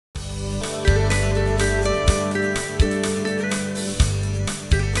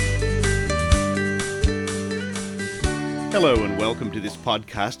Hello and welcome to this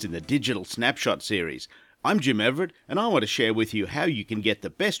podcast in the Digital Snapshot series. I'm Jim Everett and I want to share with you how you can get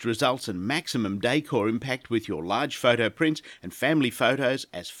the best results and maximum decor impact with your large photo prints and family photos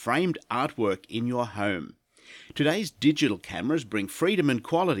as framed artwork in your home. Today's digital cameras bring freedom and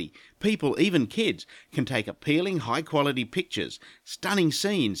quality. People, even kids, can take appealing high-quality pictures, stunning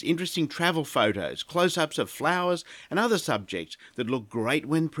scenes, interesting travel photos, close-ups of flowers and other subjects that look great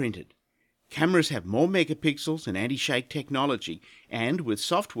when printed. Cameras have more megapixels and anti-shake technology, and with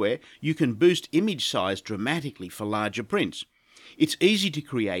software you can boost image size dramatically for larger prints. It's easy to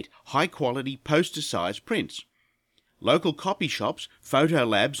create high-quality poster-size prints. Local copy shops, photo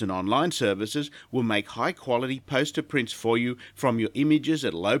labs and online services will make high-quality poster prints for you from your images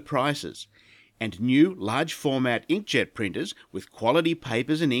at low prices. And new large-format inkjet printers with quality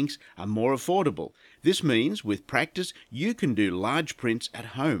papers and inks are more affordable. This means, with practice, you can do large prints at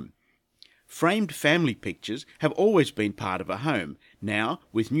home. Framed family pictures have always been part of a home. Now,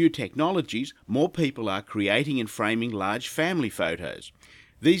 with new technologies, more people are creating and framing large family photos.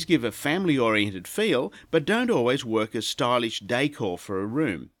 These give a family-oriented feel, but don't always work as stylish decor for a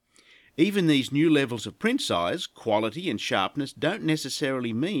room. Even these new levels of print size, quality and sharpness don't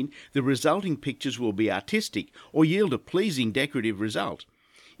necessarily mean the resulting pictures will be artistic or yield a pleasing decorative result.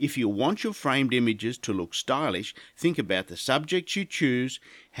 If you want your framed images to look stylish, think about the subjects you choose,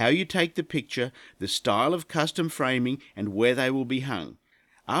 how you take the picture, the style of custom framing, and where they will be hung.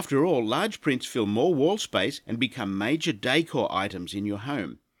 After all, large prints fill more wall space and become major decor items in your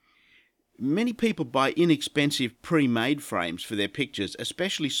home. Many people buy inexpensive pre-made frames for their pictures,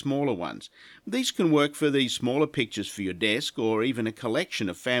 especially smaller ones. These can work for these smaller pictures for your desk or even a collection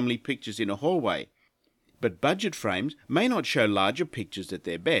of family pictures in a hallway. But budget frames may not show larger pictures at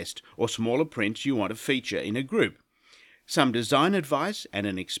their best, or smaller prints you want to feature in a group. Some design advice and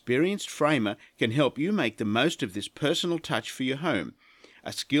an experienced framer can help you make the most of this personal touch for your home.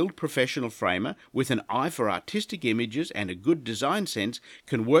 A skilled professional framer with an eye for artistic images and a good design sense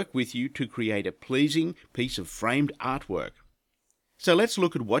can work with you to create a pleasing piece of framed artwork. So let's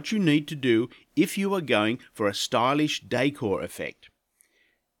look at what you need to do if you are going for a stylish decor effect.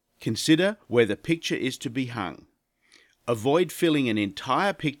 Consider where the picture is to be hung. Avoid filling an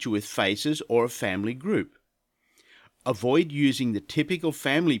entire picture with faces or a family group. Avoid using the typical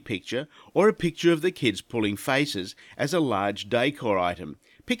family picture or a picture of the kids pulling faces as a large decor item.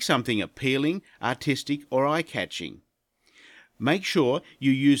 Pick something appealing, artistic, or eye-catching. Make sure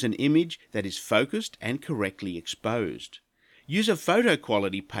you use an image that is focused and correctly exposed. Use a photo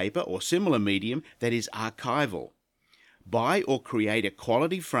quality paper or similar medium that is archival. Buy or create a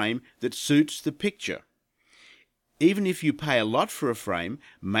quality frame that suits the picture. Even if you pay a lot for a frame,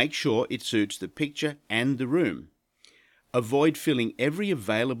 make sure it suits the picture and the room. Avoid filling every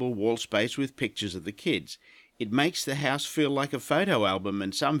available wall space with pictures of the kids. It makes the house feel like a photo album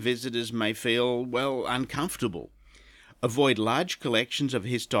and some visitors may feel, uncomfortable. Avoid large collections of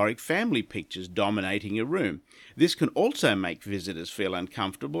historic family pictures dominating a room. This can also make visitors feel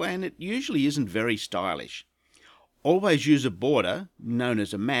uncomfortable and it usually isn't very stylish. Always use a border, known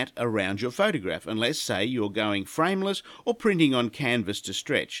as a mat, around your photograph, unless, say, you're going frameless or printing on canvas to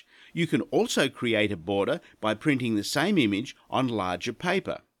stretch. You can also create a border by printing the same image on larger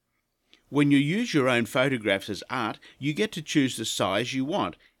paper. When you use your own photographs as art, you get to choose the size you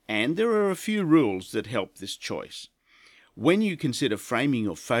want, and there are a few rules that help this choice. When you consider framing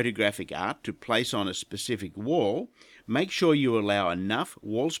your photographic art to place on a specific wall, make sure you allow enough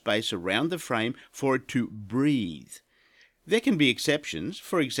wall space around the frame for it to breathe. There can be exceptions,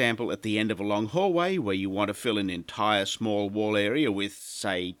 for example at the end of a long hallway where you want to fill an entire small wall area with,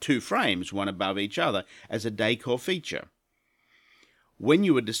 say, 2 frames, one above each other, as a decor feature. When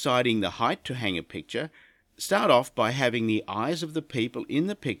you are deciding the height to hang a picture, start off by having the eyes of the people in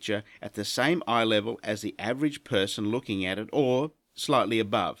the picture at the same eye level as the average person looking at it, or slightly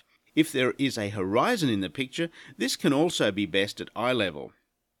above. If there is a horizon in the picture, this can also be best at eye level.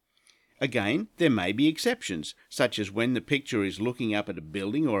 Again, there may be exceptions, such as when the picture is looking up at a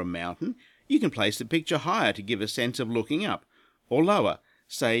building or a mountain, you can place the picture higher to give a sense of looking up, or lower,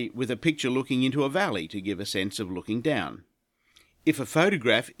 say with a picture looking into a valley to give a sense of looking down. If a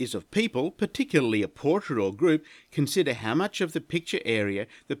photograph is of people, particularly a portrait or group, consider how much of the picture area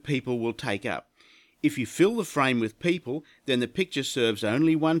the people will take up. If you fill the frame with people, then the picture serves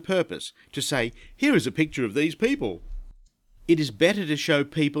only one purpose, to say, here is a picture of these people. It is better to show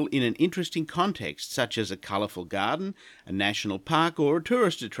people in an interesting context, such as a colourful garden, a national park, or a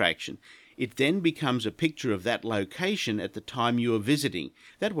tourist attraction. It then becomes a picture of that location at the time you are visiting.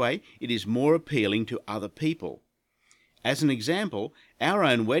 That way, it is more appealing to other people. As an example, Our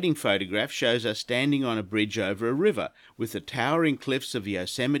own wedding photograph shows us standing on a bridge over a river, with the towering cliffs of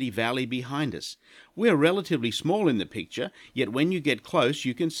Yosemite Valley behind us. We're relatively small in the picture, yet when you get close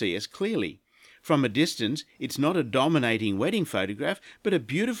you can see us clearly. From a distance, it's not a dominating wedding photograph, but a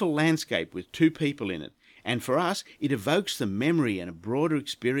beautiful landscape with two people in it. And for us, it evokes the memory and a broader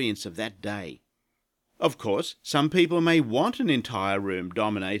experience of that day. Of course, some people may want an entire room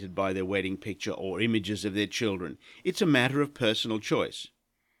dominated by their wedding picture or images of their children. It's a matter of personal choice.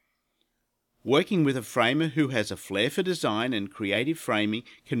 Working with a framer who has a flair for design and creative framing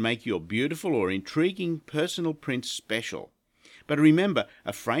can make your beautiful or intriguing personal prints special. But remember,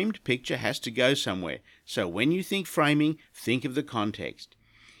 a framed picture has to go somewhere, so when you think framing, think of the context.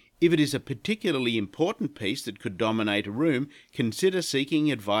 If it is a particularly important piece that could dominate a room, consider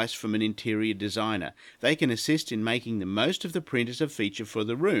seeking advice from an interior designer. They can assist in making the most of the print as a feature for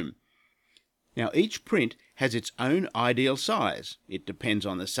the room. Now, each print has its own ideal size. It depends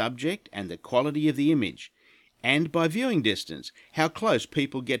on the subject and the quality of the image, and by viewing distance, how close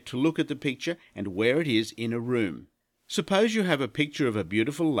people get to look at the picture and where it is in a room. Suppose you have a picture of a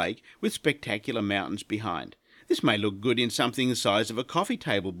beautiful lake with spectacular mountains behind. This may look good in something the size of a coffee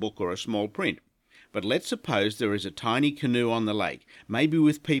table book or a small print. But let's suppose there is a tiny canoe on the lake, maybe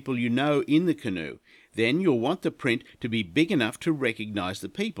with people you know in the canoe. Then you'll want the print to be big enough to recognize the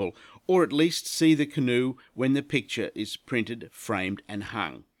people, or at least see the canoe when the picture is printed, framed and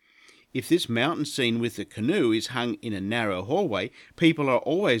hung. If this mountain scene with the canoe is hung in a narrow hallway, people are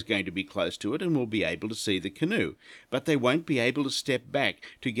always going to be close to it and will be able to see the canoe, but they won't be able to step back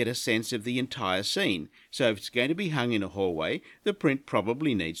to get a sense of the entire scene. So if it's going to be hung in a hallway, the print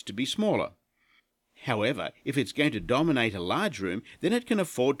probably needs to be smaller. However, if it's going to dominate a large room, then it can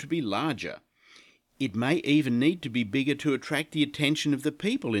afford to be larger. It may even need to be bigger to attract the attention of the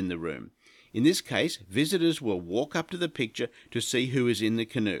people in the room. In this case, visitors will walk up to the picture to see who is in the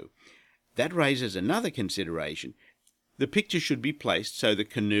canoe. That raises another consideration. The picture should be placed so the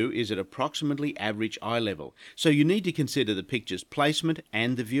canoe is at approximately average eye level, so you need to consider the picture's placement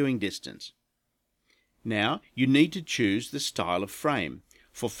and the viewing distance. Now, you need to choose the style of frame.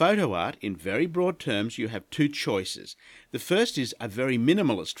 For photo art, in very broad terms, you have two choices. The first is a very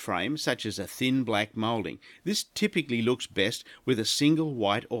minimalist frame, such as a thin black moulding. This typically looks best with a single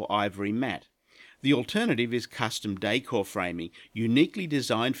white or ivory mat. The alternative is custom decor framing, uniquely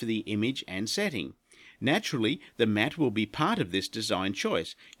designed for the image and setting. Naturally, the mat will be part of this design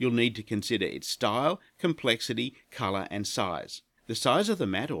choice. You'll need to consider its style, complexity, colour and size. The size of the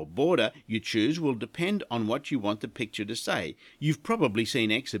mat or border you choose will depend on what you want the picture to say. You've probably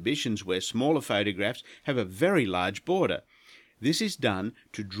seen exhibitions where smaller photographs have a very large border. This is done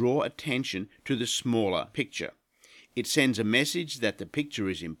to draw attention to the smaller picture. It sends a message that the picture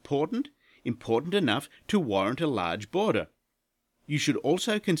is important enough to warrant a large border. You should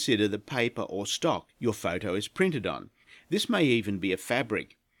also consider the paper or stock your photo is printed on. This may even be a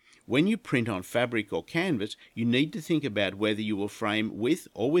fabric. When you print on fabric or canvas, you need to think about whether you will frame with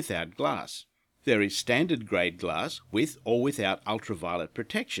or without glass. There is standard grade glass with or without ultraviolet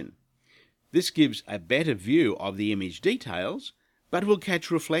protection. This gives a better view of the image details, but will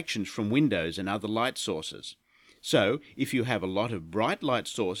catch reflections from windows and other light sources. So, if you have a lot of bright light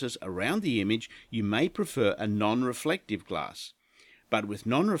sources around the image, you may prefer a non-reflective glass. But with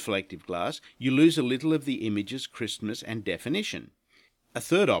non-reflective glass, you lose a little of the image's crispness and definition. A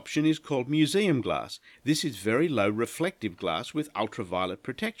third option is called museum glass. This is very low reflective glass with ultraviolet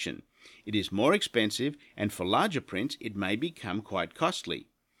protection. It is more expensive, and for larger prints, it may become quite costly.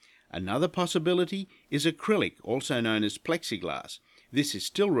 Another possibility is acrylic, also known as plexiglass. This is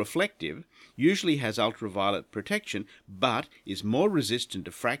still reflective, usually has ultraviolet protection, but is more resistant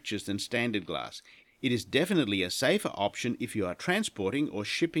to fractures than standard glass. It is definitely a safer option if you are transporting or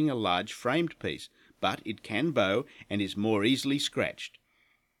shipping a large framed piece, but it can bow and is more easily scratched.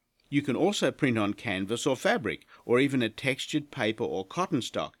 You can also print on canvas or fabric, or even a textured paper or cotton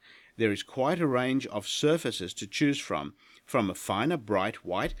stock. There is quite a range of surfaces to choose from a finer bright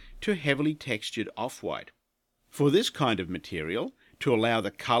white to heavily textured off-white. For this kind of material, to allow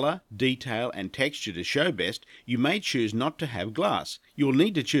the colour, detail and texture to show best, you may choose not to have glass. You'll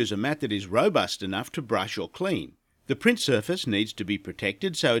need to choose a mat that is robust enough to brush or clean. The print surface needs to be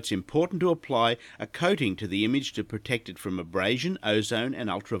protected, so it's important to apply a coating to the image to protect it from abrasion, ozone and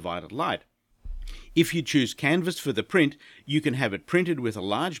ultraviolet light. If you choose canvas for the print, you can have it printed with a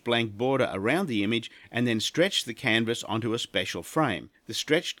large blank border around the image and then stretch the canvas onto a special frame. The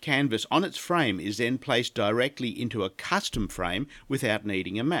stretched canvas on its frame is then placed directly into a custom frame without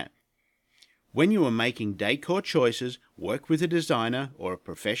needing a mat. When you are making decor choices, work with a designer or a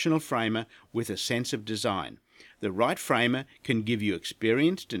professional framer with a sense of design. The right framer can give you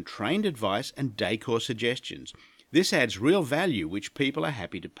experienced and trained advice and decor suggestions. This adds real value which people are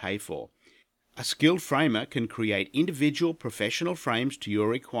happy to pay for. A skilled framer can create individual professional frames to your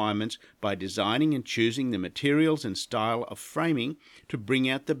requirements by designing and choosing the materials and style of framing to bring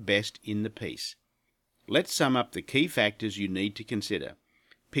out the best in the piece. Let's sum up the key factors you need to consider.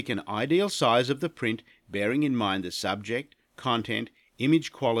 Pick an ideal size of the print, bearing in mind the subject, content,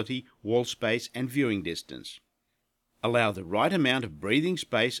 image quality, wall space and viewing distance. Allow the right amount of breathing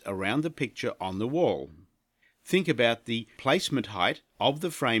space around the picture on the wall. Think about the placement height of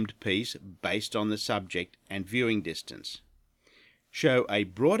the framed piece based on the subject and viewing distance. Show a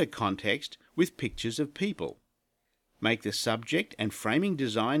broader context with pictures of people. Make the subject and framing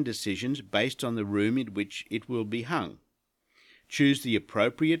design decisions based on the room in which it will be hung. Choose the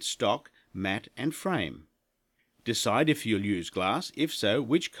appropriate stock, mat and frame. Decide if you'll use glass. If so,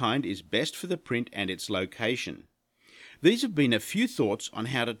 which kind is best for the print and its location. These have been a few thoughts on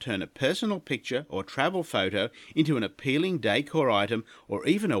how to turn a personal picture or travel photo into an appealing decor item or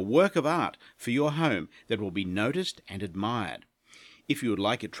even a work of art for your home that will be noticed and admired. If you would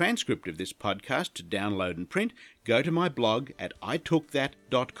like a transcript of this podcast to download and print, go to my blog at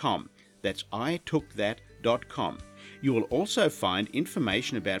itookthat.com. That's itookthat.com. You will also find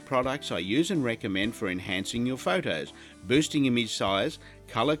information about products I use and recommend for enhancing your photos, boosting image size,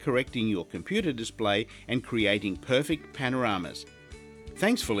 color correcting your computer display, and creating perfect panoramas.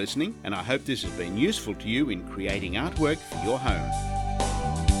 Thanks for listening, and I hope this has been useful to you in creating artwork for your home.